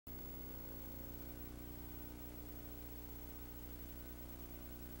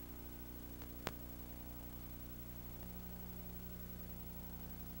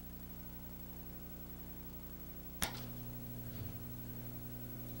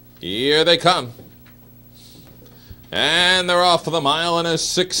Here they come. And they're off for the mile and a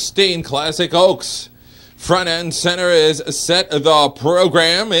 16 Classic Oaks. Front and center is set the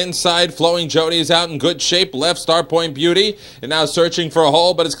program. Inside, Flowing Jody is out in good shape. Left, Star Point Beauty. And now searching for a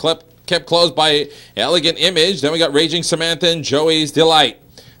hole, but it's kept closed by Elegant Image. Then we got Raging Samantha and Joey's Delight.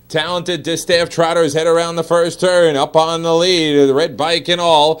 Talented Distaff Trotters head around the first turn. Up on the lead, the red bike and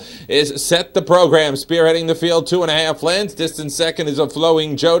all, is Set the Program. Spearheading the field 2.5 lengths. Distant second is a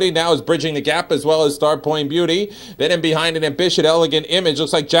Flowing Jody. Now is bridging the gap as well as Star Point Beauty. Then in behind an ambitious Elegant Image.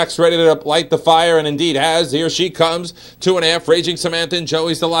 Looks like Jack's ready to light the fire, and indeed has. Here she comes. 2.5. Raging Samantha and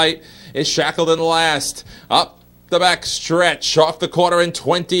Joey's Delight is shackled in the last. Up the back stretch. Off the quarter in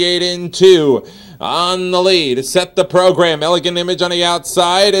 28 in 2. On the lead, Set the Program. Elegant Image on the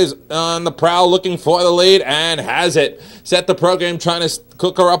outside is on the prowl looking for the lead and has it. Set the Program trying to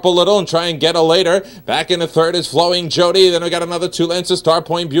cook her up a little and try and get her later. Back in the third is Flowing Jody. Then we got another 2 lengths of Star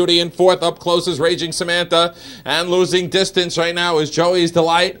Point Beauty in fourth. Up close is Raging Samantha. And losing distance right now is Joey's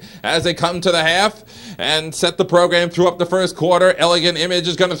Delight as they come to the half. And Set the Program threw up the first quarter. Elegant Image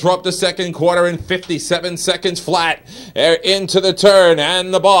is going to throw up the second quarter in 57 seconds flat. They're into the turn.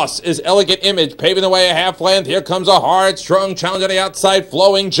 And the boss is Elegant Image. Paving the way a half length. Here comes a hard, strong challenge on the outside.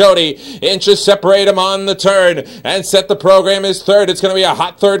 Flowing Jody. Inches separate him on the turn. And Set the Program is third. It's going to be a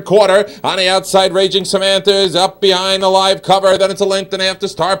hot third quarter. On the outside, Raging Samantha is up behind the live cover. Then it's a length and a half to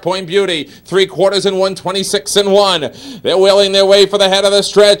Star Point Beauty. 3/4 in 1:26 and 1. They're wheeling their way for the head of the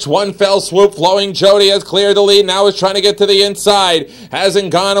stretch. One fell swoop. Flowing Jody has cleared the lead. Now is trying to get to the inside.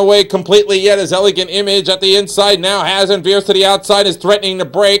 Hasn't gone away completely yet as Elegant Image at the inside. Now hasn't. Veers to the outside. Is threatening to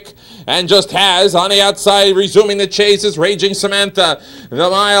break. And just has. On the outside, resuming the chase is Raging Samantha. The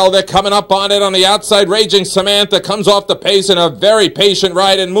mile, they're coming up on it. On the outside, Raging Samantha comes off the pace in a very patient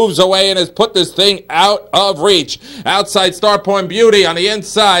ride and moves away and has put this thing out of reach. Outside, Star Point Beauty. On the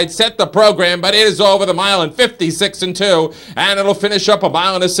inside, Set the Program, but it is over the mile in 56 and 2. And it'll finish up a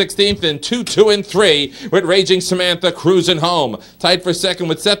mile and a 16th in 2 and 3 with Raging Samantha cruising home. Tied for second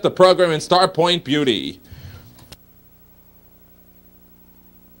with Set the Program and Star Point Beauty.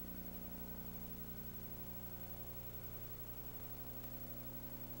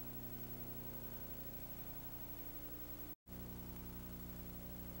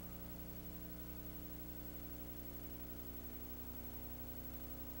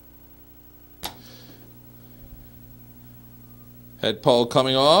 Head pole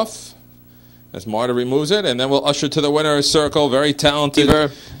coming off as Marta removes it, and then we'll usher to the winner's circle. Very talented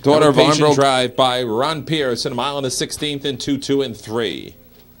daughter of Armbro Drive by Ron Pierce in a mile and a 16th in 2 and 3.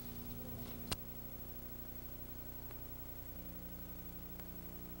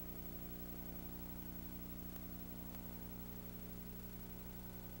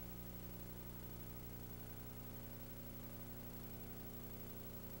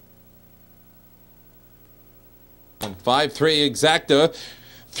 And 5-3 Exacta.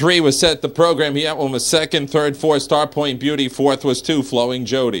 3 was Set the Program. That one was second. Third, 4 Star Point Beauty. Fourth was 2 Flowing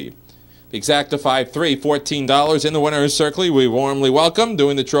Jody. Exacta 5-3, $14 in the winner's circle. We warmly welcome,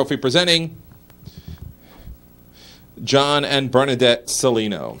 doing the trophy presenting, John and Bernadette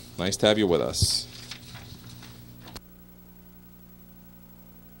Salino. Nice to have you with us.